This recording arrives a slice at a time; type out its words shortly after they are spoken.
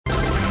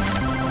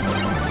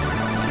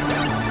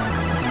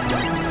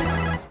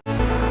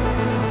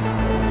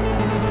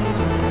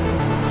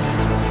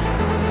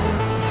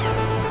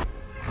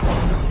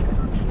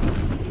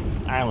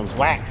one's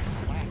whack.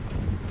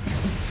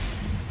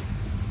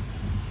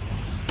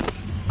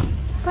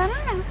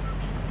 Banana.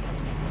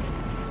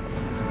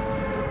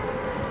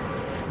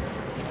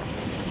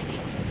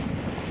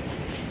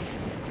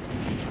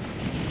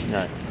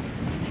 Alright.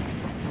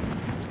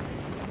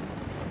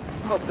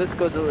 Hope this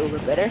goes a little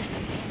bit better.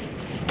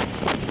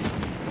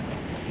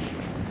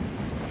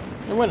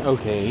 It went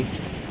okay.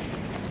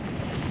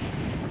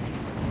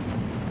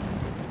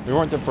 We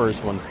weren't the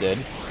first ones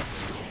dead.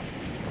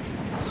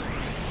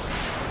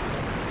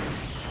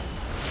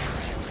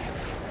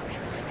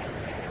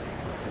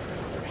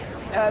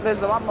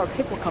 There's a lot more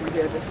people coming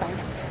here this time.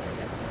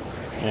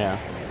 Yeah.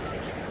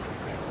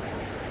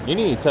 You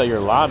need to tell your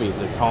lobbies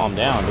to calm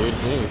down, dude.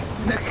 Jeez.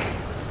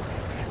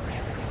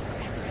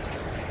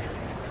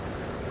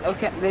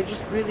 Okay, they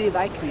just really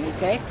like me,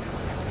 okay?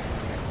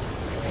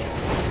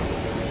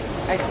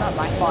 It's not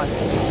my fault.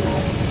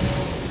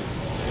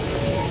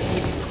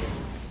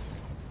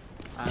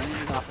 I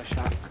landed off a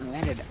shot.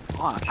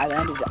 I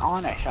landed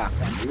on a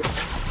shotgun, dude.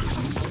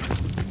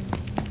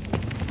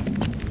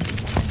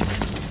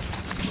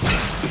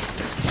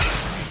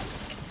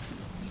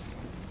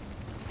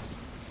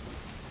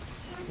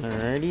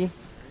 Alrighty.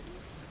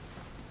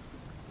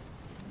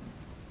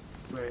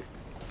 Bruh.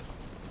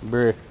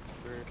 Bruh.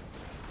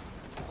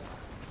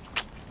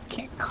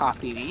 Can't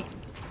copy me.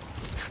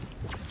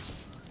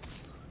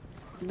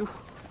 No.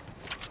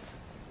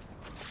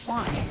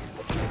 Why?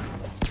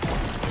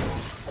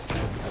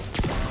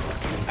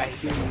 I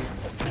hear you.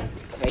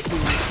 I hear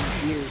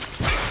you in ears.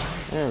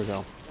 There we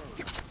go.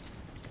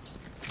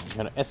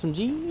 Got an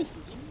SMG.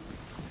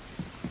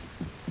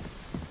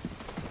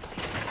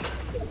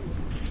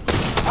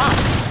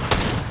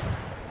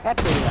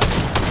 That's where you're up.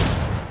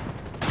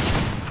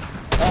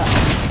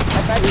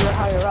 I thought you were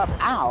higher up.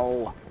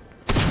 Ow!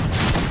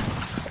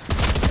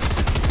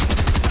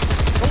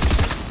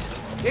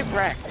 Oops. Get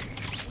wrecked.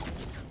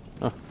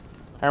 Oh.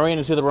 I ran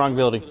into the wrong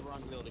building.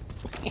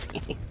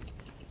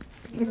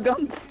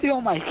 Don't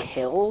steal my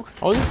kills.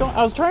 Oh, you don't?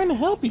 I was trying to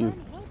help you.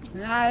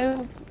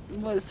 I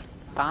was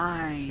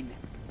fine.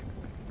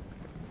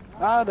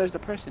 Oh, there's a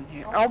person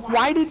here. Oh,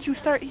 why did you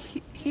start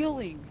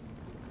healing?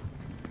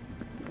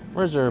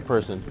 Where's there a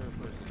person?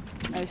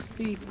 I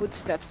see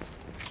footsteps.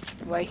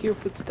 Well, I hear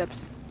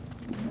footsteps.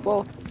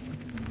 Well,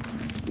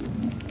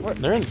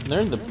 They're in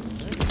the.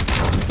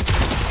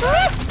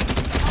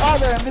 oh,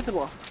 they're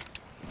invisible.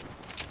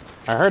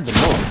 I heard the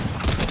noise.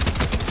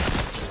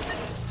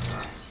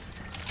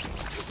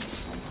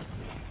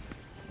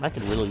 I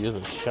could really use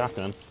a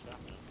shotgun.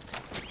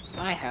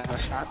 I have a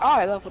shot. Oh,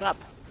 I leveled up.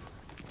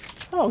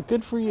 Oh,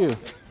 good for you.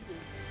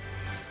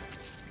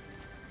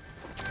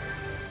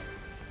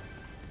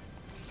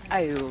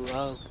 I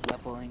love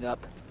leveling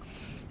up.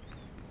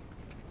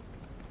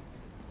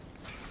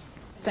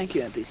 Thank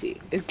you,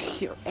 NPC.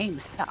 Your aim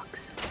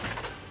sucks.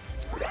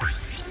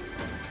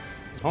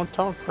 Don't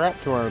talk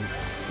crap to our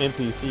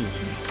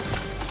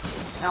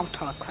NPCs. I'll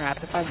talk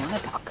crap if I want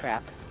to talk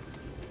crap.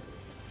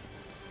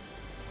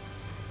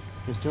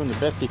 He's doing the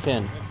best he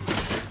can.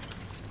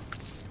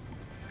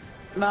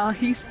 No,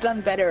 he's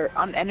done better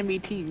on enemy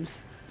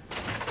teams.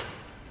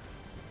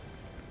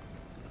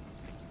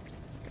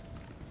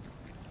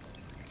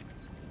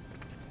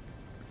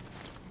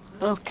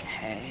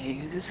 Okay,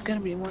 is this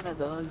gonna be one of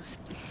those?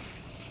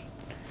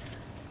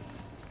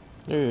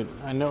 Dude,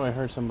 I know I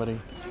heard somebody.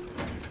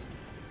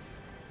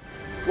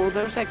 Well,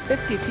 there's like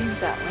 50 teams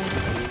that went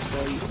here, so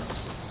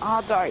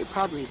odds are you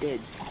probably did.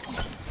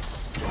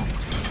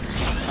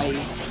 I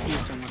see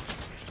someone.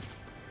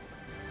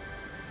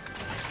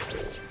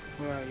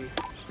 Where are you?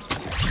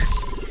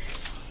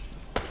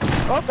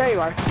 Oh, there you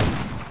are.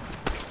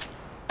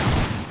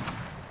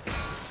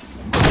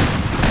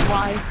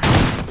 Why?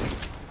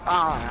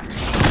 Ah.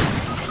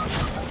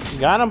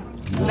 Got him?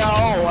 No,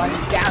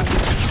 I'm down.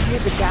 Hear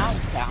the down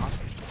sound.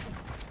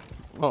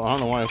 Oh, I don't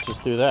know why I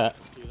just do that.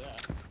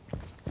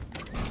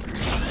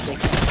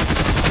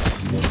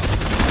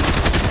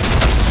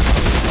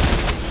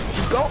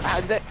 Go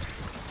out there.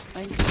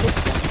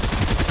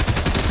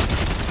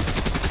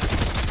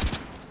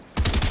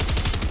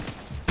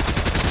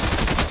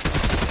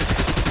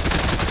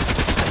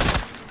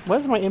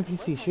 Where's my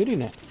NPC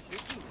shooting at?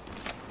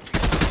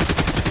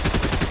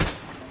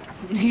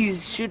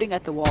 He's shooting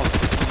at the wall.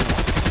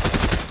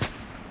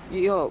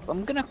 Yo,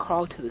 I'm gonna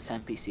crawl to this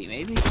NPC.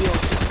 Maybe he'll.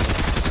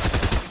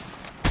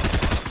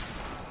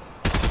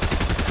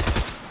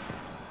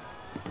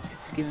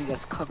 It's giving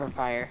us cover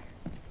fire.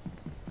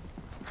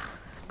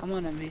 Come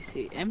on,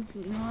 NPC. No,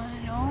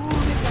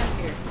 get back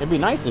here. It'd be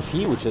nice if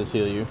he would just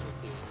heal you.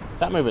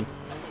 Stop moving.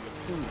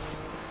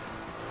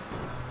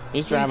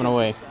 He's driving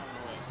away.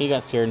 He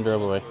got scared and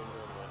drove away.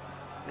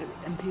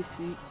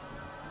 NPC,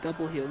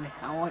 double heal me.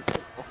 I want to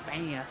go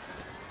fast.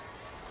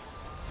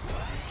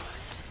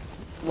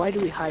 Why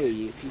do we hire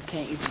you if you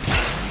can't even?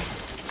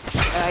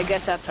 I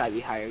guess that's why we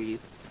hire you.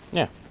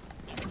 Yeah.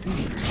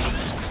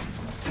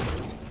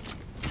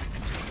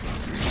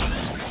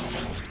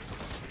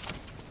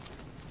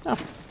 Oh,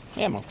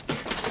 ammo.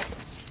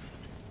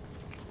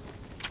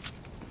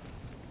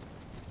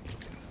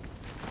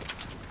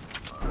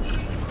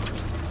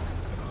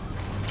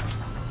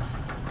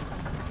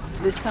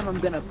 This time I'm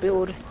gonna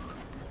build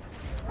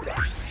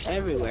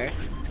everywhere.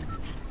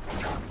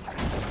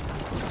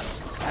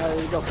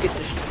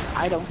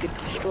 I don't get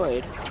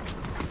destroyed.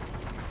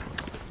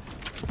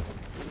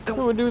 Who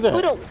would do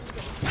that?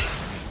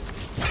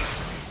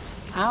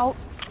 How?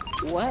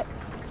 What?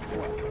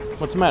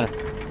 What's the matter?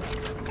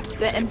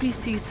 The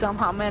NPC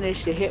somehow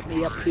managed to hit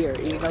me up here,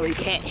 even though he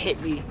can't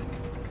hit me.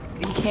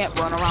 He can't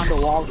run around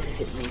the wall to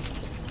hit me.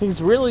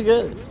 He's really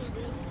good.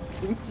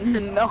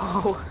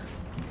 No.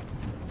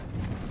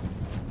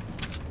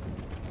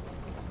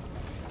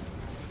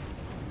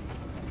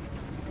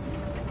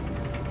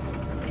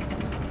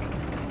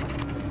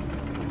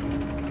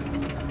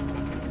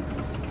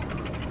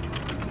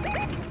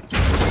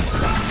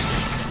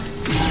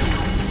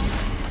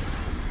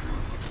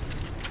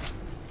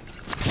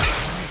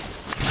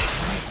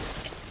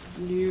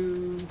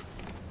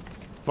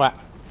 What?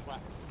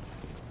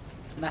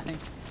 Nothing.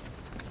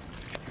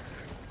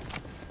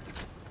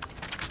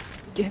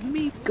 Give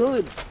me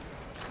good.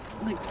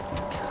 Like.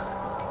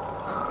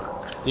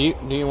 Do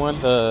you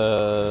want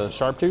the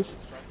sharp tooth?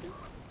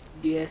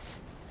 Yes.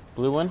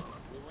 Blue one?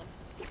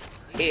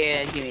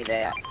 Yeah, give me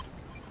that.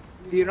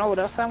 Do you know what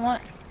else I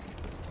want?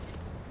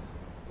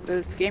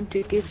 This game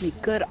to give me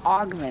good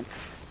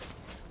augments.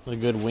 A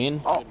good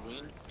win? Oh.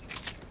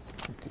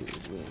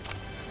 Good win.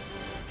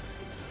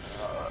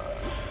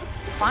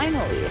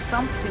 Finally,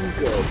 something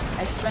good.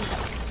 I spent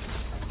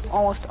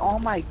almost all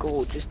my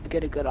gold just to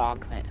get a good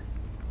augment.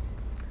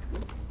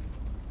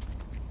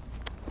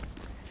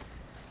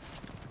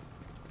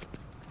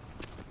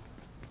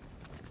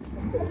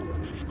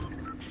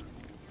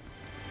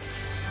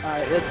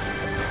 Alright,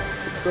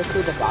 let's go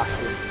through the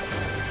bosses.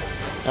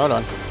 Hold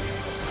on.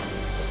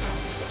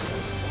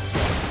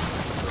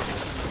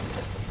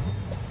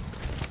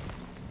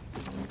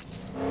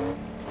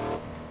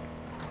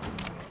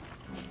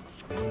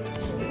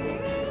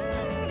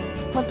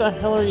 What the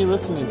hell are you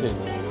listening to?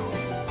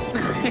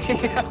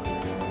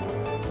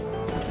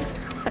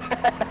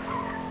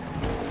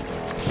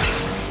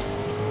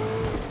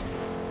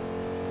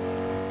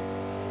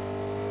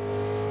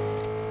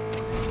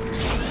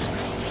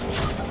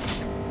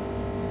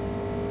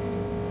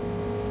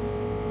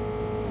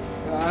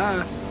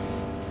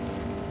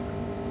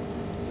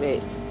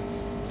 Wait.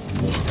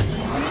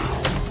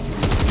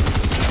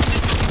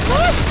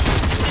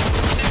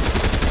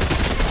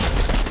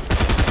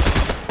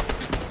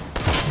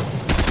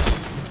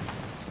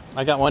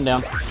 I got one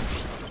down.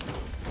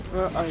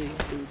 Where are you,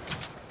 dude?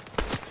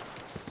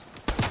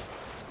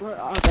 Where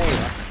are they?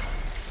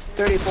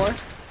 34?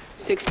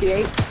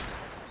 68?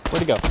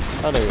 Where'd he go?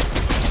 Oh, there he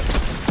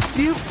is.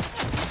 You.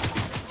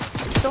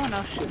 Someone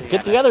else shooting.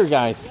 Get the other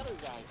guys.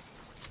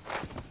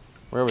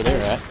 Wherever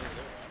they're at.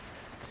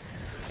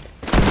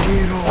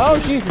 Oh,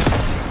 Jesus.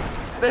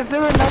 Is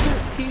there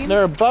another team?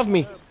 They're above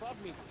me.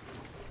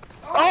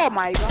 Oh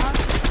my god.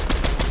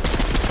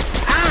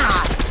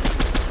 Ah!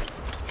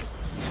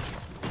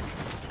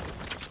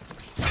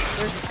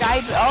 There's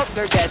guys. Oh,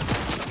 they're dead.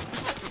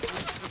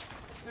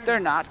 They're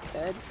not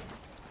dead.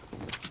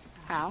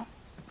 How?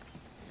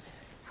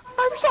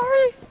 I'm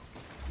sorry.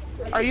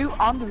 Are you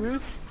on the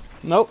roof?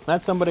 Nope,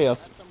 that's somebody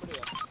else.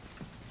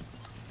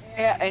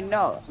 Yeah, I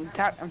know. I'm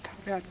talking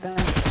about them.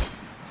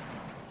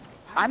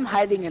 I'm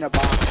hiding in a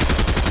box.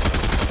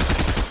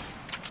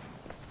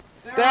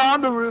 They're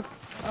on the roof.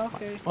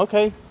 Okay.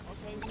 Okay.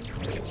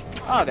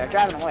 Oh, they're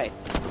driving away.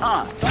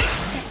 Can't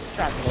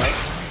drive away.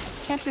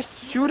 Can't just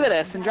shoot at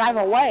us and drive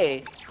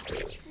away.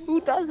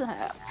 Who does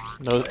that?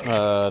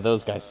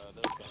 Those guys.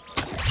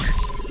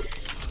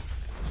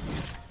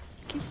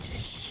 Can't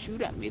just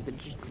shoot at me, then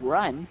just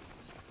run.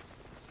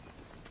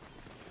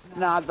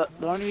 Nah, the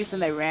only reason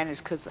they ran is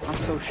because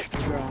I'm so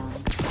strong.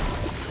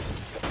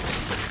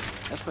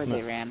 That's why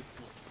they ran.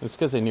 It's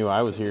because they knew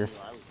I was here.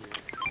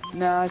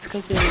 No, it's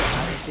because they knew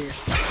I was here.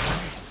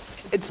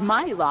 It's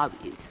my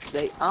lobbies.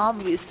 They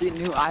obviously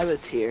knew I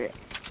was here.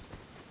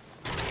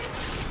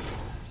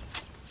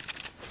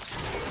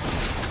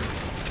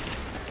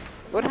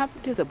 What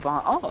happened to the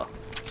bomb? Oh.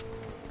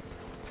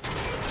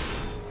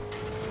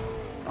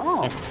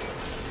 Oh.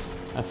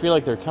 I feel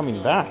like they're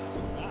coming back.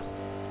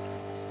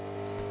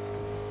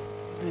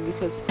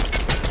 Because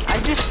I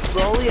just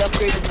slowly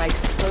upgraded my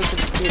explosive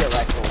speed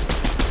rifle.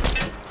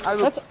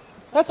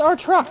 That's our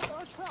truck.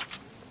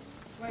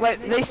 Wait,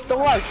 they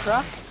stole our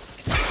truck?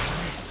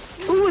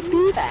 Who would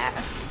do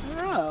that?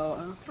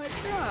 No, my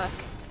truck.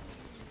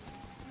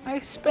 I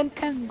spent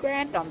 10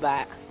 grand on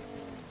that.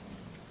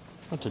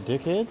 Bunch of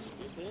dickheads.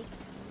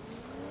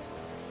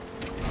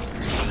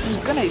 He's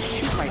gonna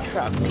shoot my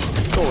truck.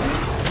 Go.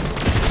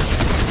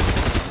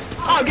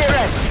 Oh, get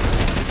wrecked!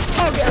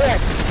 Oh, get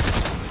wrecked!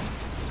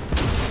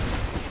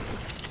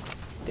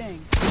 Dang.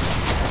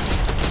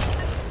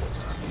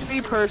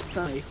 Me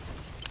personally.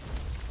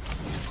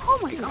 Oh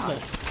my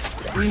god.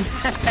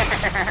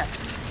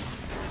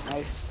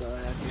 I stole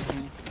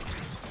everything.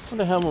 What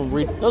the hell?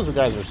 Those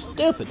guys are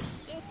stupid.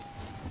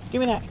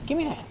 Give me that. Give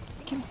me that.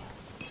 Give me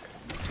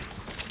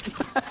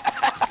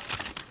that.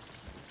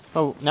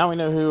 Oh, now we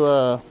know who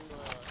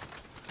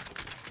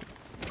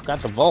got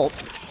the vault.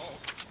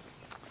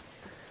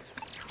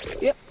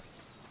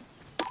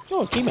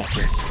 Oh, key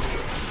matcher.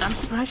 I'm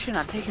surprised you're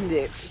not taking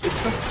the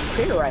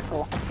explosive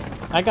rifle.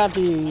 I got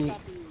the...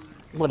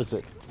 What is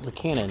it? The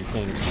cannon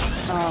thing.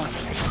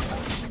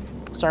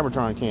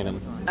 Cybertron cannon.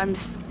 I'm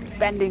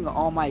spending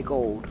all my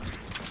gold.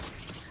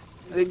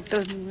 It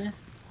doesn't...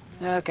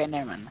 Okay,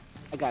 never mind.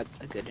 I got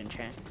a good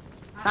enchant.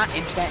 Not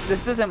enchant.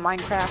 This isn't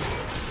Minecraft.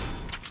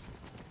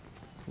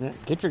 Yeah,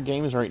 get your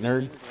games right,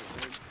 nerd.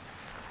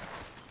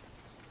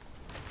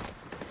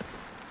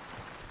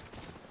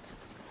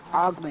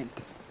 Augment.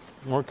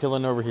 More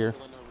killing over here.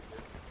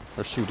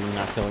 Or shooting,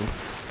 not killing.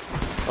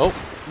 Oh,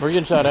 we're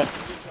getting shot at.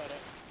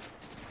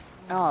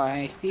 Oh,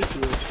 I see you.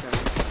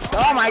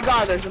 Oh my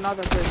god, there's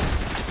another person.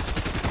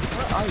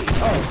 Where are you?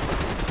 Oh.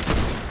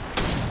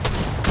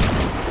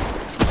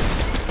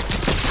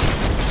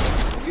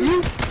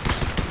 You.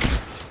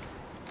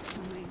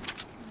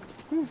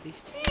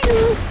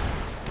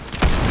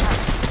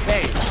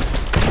 Hey.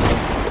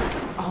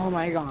 Oh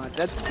my god,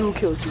 that's 2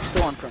 kills you've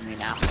stolen from me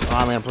now.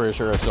 I mean, I'm pretty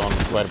sure I still on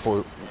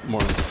for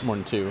more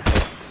than 2.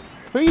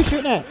 Who are you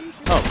shooting at?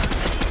 Oh.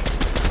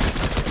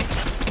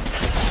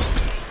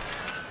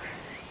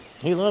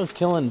 He loves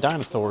killing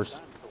dinosaurs.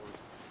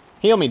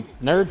 Heal me,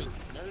 nerd.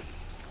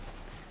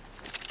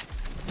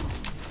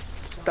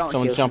 Don't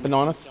Someone's jumping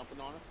on us.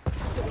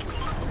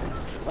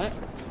 What?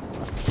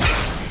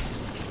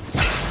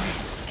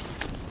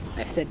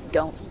 I said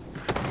don't.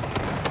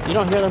 You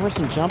don't hear that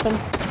person jumping?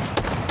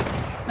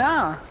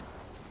 No.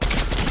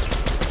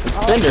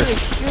 All Bender. I do is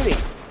shooting.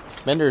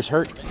 Bender's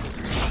hurt.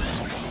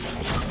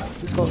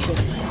 Let's go get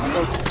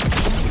him.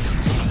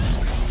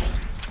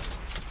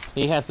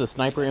 He has the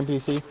sniper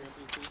NPC.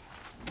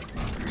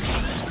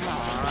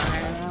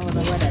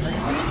 Whatever.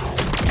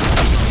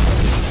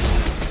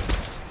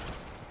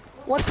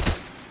 What?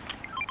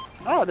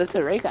 Oh, that's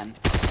a ray gun.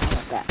 I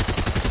want that.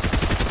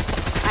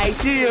 I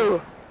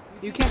do.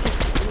 You can't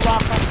just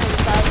lock on to the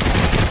side.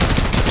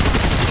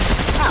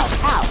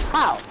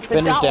 Ow! The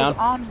Bender's dot down. was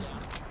on.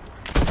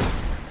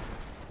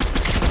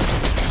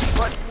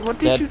 What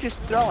did Dead. you just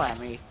throw at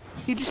me?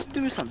 He just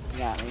threw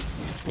something at me.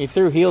 He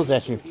threw heels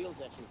at you.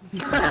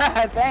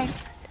 Thanks.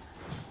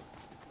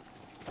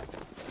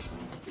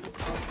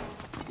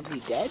 Is he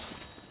dead?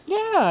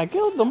 Yeah, I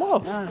killed them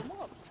all.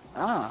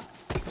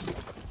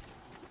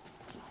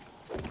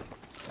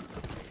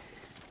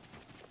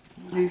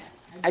 Please,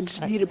 I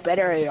just need a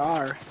better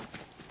AR.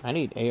 I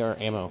need AR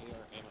ammo.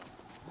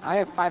 I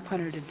have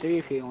 503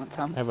 if you want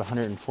some. I have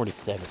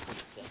 147.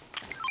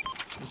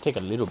 It'll take a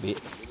little bit.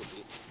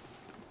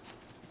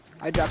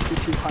 I dropped you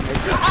 200.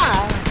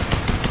 Ah!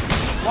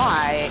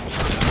 Why?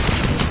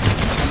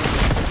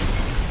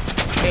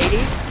 80?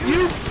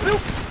 You!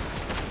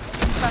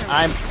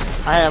 I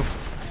have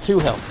 2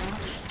 health.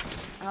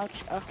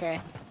 Ouch, okay.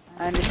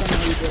 I understand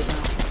how you do it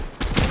now.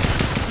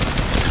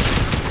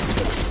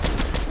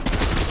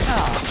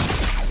 Oh.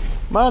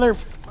 Mother.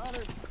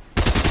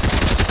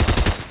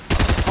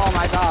 Oh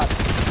my god.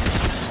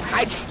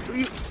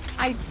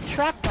 I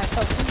trapped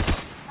myself.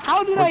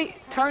 How did I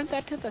turn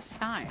that to the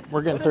side?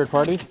 We're getting third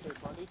party.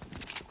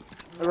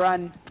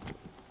 Run.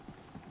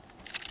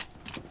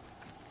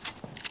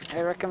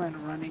 I recommend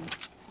running.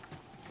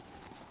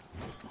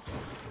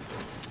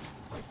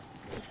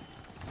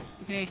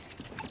 Okay.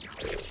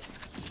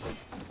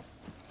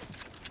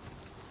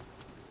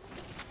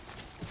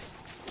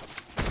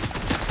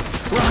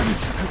 Run!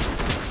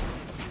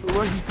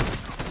 Run!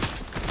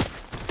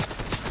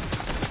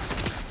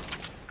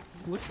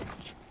 What?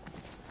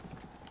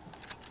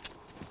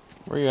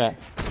 Where you at?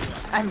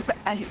 I'm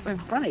in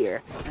front of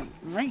here. I'm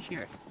right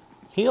here.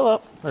 Heal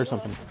up or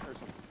something.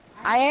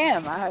 I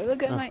am.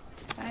 Look at Oh. my.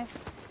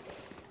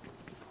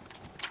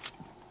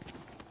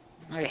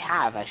 I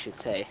have, I should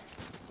say.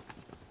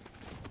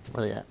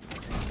 Where they at?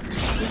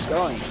 Keep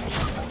going.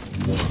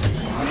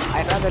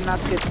 I'd rather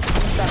not get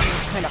stuck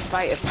in a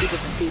fight of 2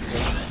 different people.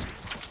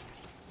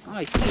 Oh,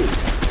 I see you.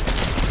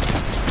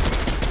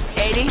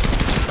 80?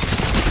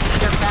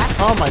 You're back?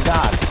 Oh my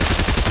god.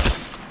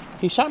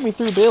 He shot me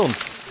through build.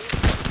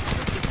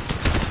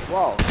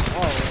 Whoa,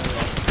 whoa,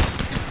 whoa.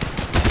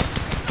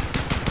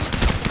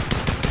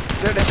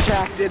 They're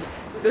distracted.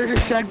 They're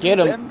distracted. Get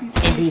with him,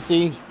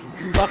 NPC.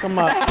 Fuck him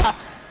up.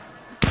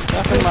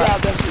 Fuck Good him job,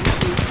 up.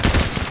 NPC.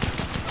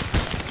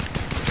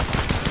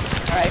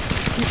 Alright,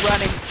 keep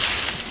running.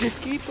 Just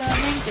keep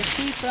running, just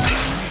keep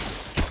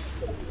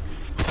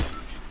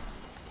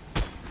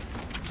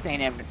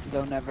running.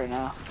 They'll never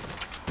know.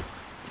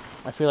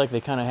 I feel like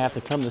they kind of have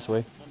to come this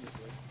way.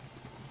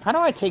 How do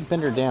I take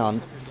Bender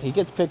down? He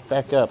gets picked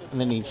back up,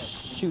 and then he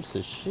shoots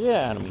the shit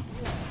out of me.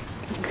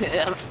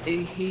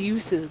 He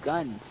used his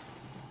guns.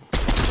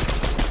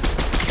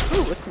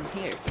 Ooh, what's in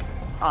here?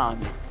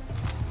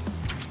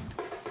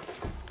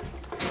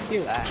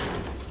 Hear that?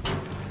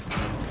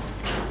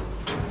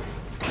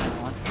 I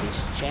want this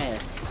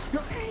chest.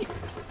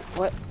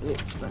 What?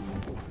 Wait,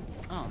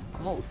 oh,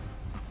 gold.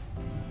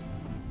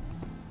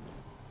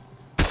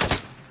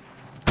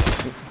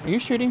 Are you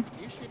shooting?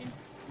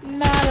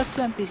 Nah, that's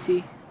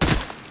NPC.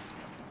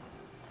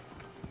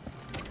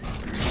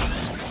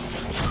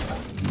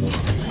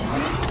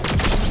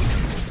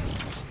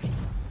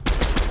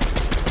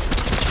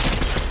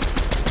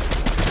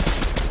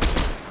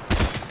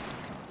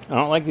 I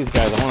don't like these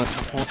guys. I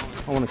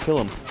want to kill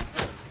them.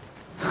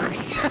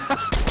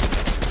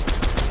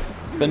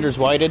 Bender's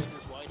whited.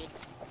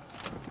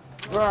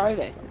 Where are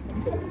they?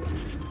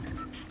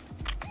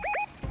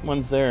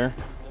 One's there.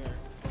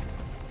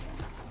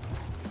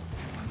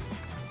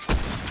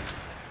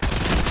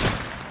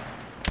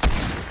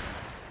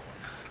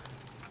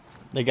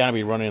 They gotta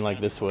be running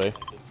like this way.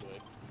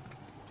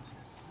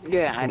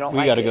 Yeah, I don't We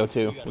like gotta it. go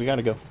too. We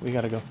gotta go. We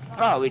gotta go.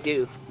 Oh, we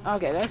do.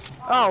 Okay, that's...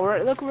 Oh,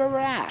 look where we're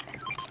at.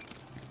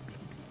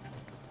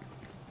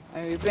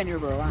 I mean, we've been here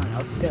for a while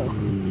now, still.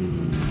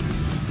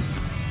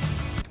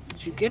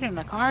 Did you get in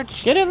the car?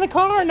 Get in the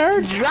car,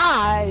 nerd!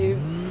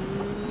 Drive!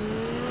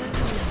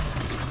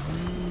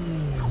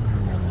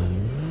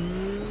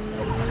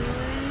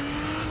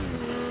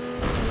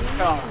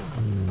 Oh.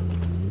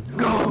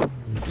 Go!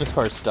 This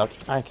car's stuck.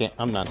 I can't.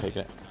 I'm not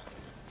taking it.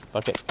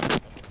 Fuck it.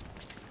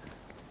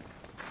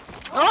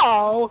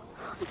 Oh!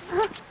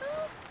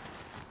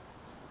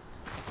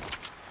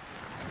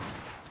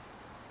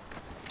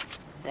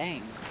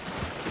 Dang.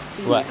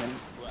 What?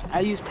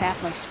 I used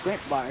half my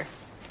sprint bar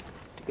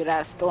to get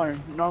out of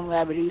storm. Normally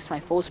I would use my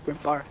full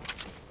sprint bar.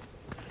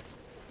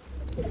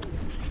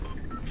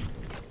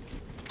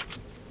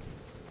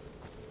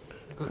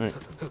 Right.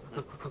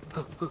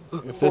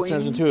 If this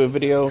turns into a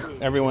video,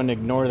 everyone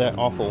ignore that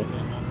awful.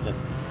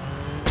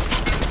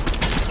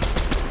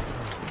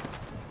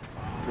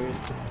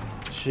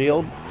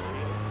 Shield.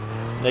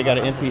 They got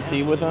an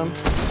NPC with them.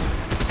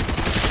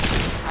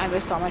 I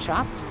missed all my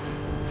shots.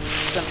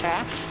 Some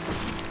trash.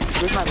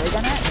 Where's my leg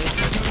on that?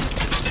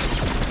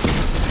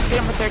 Hit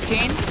him for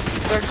 13.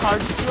 Third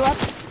card blew up.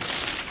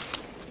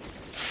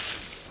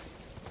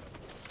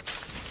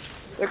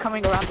 They're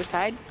coming around the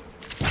side.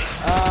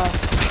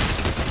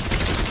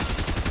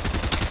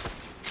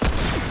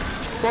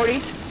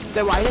 40.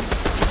 They're whited.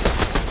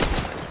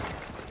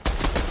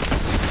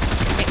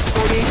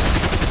 40.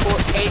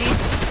 80.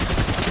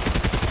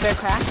 They're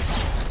cracked.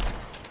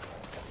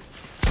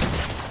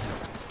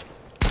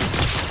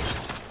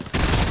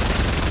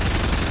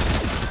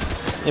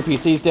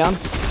 NPC's down.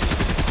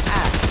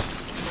 Ah.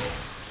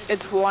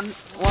 It's one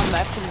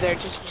left and they're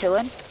just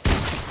chilling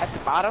at the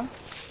bottom.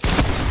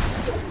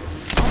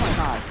 Oh my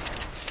god.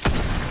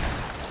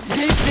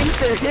 These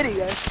things are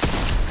hitting us.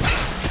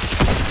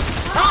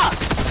 Ah!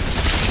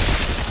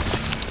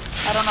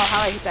 I don't know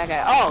how I hit that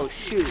guy. Oh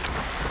shoot.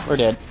 We're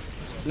dead.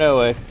 No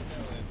way.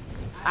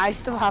 I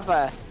still have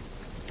a...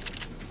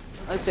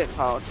 What's it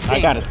called?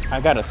 I got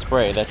a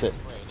spray. That's it.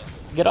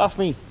 Get off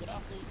me.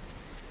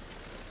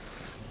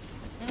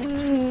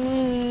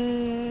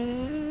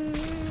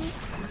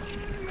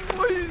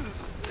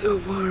 So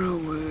far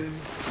away.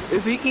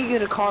 If we can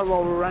get a car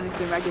while we're running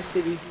through Mega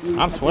City,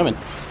 I'm swimming.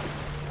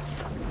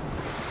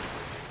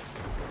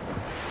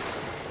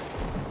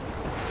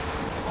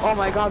 Oh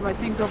my god, my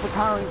thing's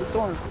overpowering the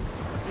storm.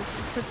 This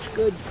is such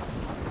good.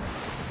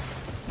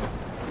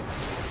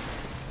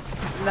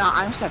 No,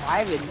 I'm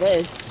surviving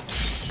this.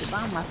 If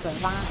I'm a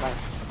survivor.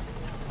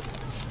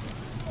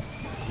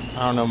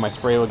 I don't know. My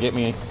spray will get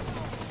me.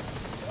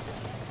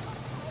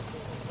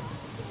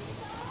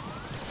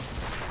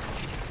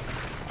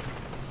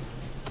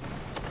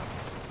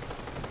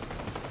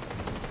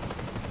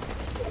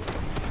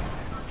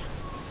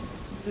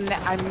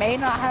 I may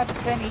not have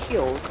any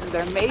heals, and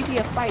there may be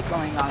a fight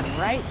going on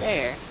right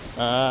there.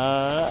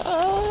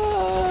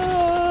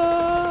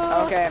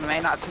 Okay, I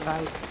may not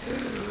survive.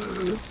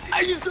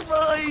 I can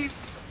survive!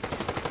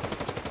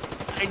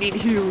 I need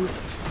heals.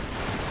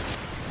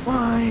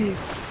 Why?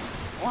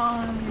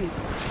 Why?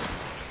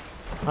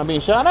 I'm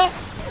being shot at?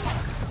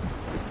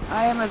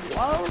 I am as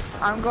well.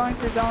 I'm going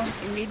to zone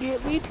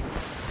immediately.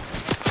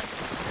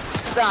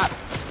 Stop.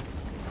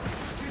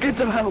 Get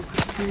some help,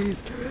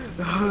 please.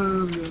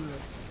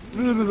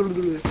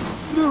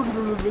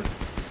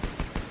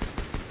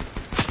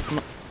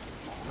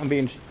 I'm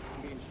being.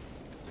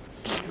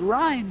 Just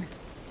run.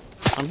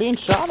 I'm being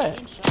shot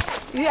at.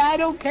 Yeah, I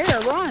don't care.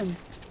 Run.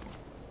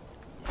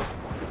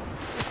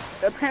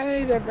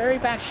 Apparently, they're very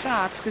bad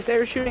shots because they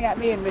were shooting at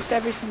me and missed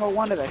every single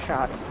one of their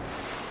shots.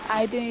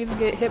 I didn't even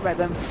get hit by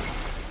them.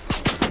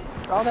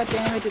 All that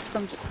damage is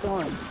from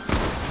storm.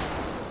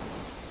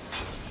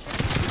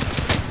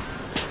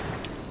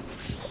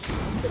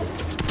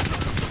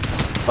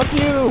 Fuck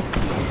you!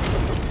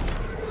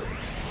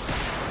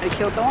 I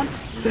killed someone?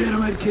 They got a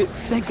med kit.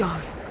 Thank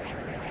God.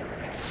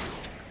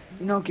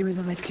 No, give me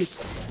the med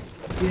kits.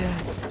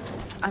 Yes.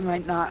 I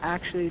might not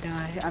actually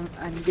die.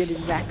 I'm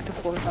getting back to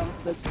full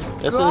health. Let's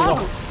This go. is a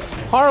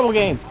horrible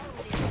game.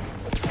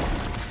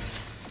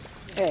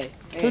 Hey.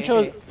 Who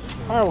chose Hey.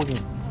 horrible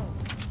game?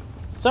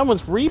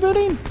 Someone's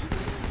rebooting?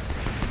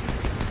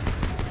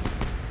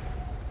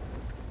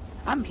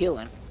 I'm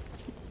healing.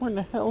 Where in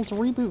the hell's a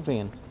reboot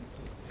van?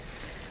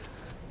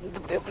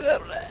 Up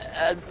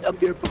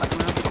here,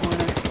 around the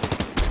corner.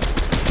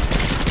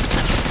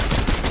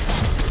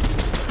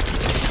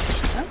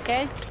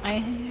 Okay,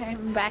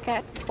 I'm back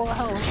at full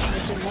health.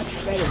 This is much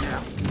better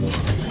now.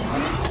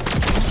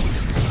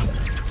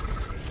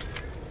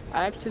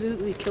 I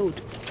absolutely killed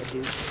a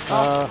dude.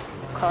 Oh,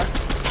 car.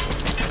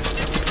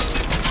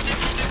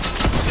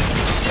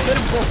 Good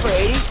pull for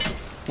 80.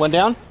 One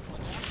down.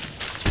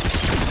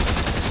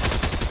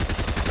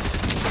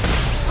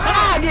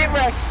 Ah, get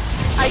wrecked.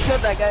 I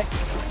killed that guy.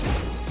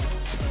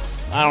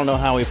 I don't know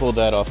how we pulled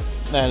that off.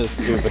 That is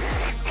stupid.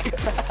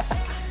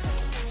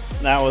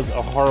 That was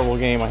a horrible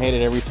game. I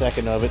hated every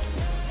second of it.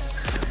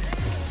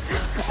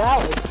 That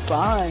was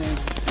fun.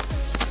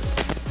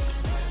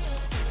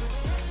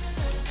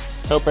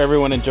 Hope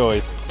everyone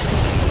enjoys.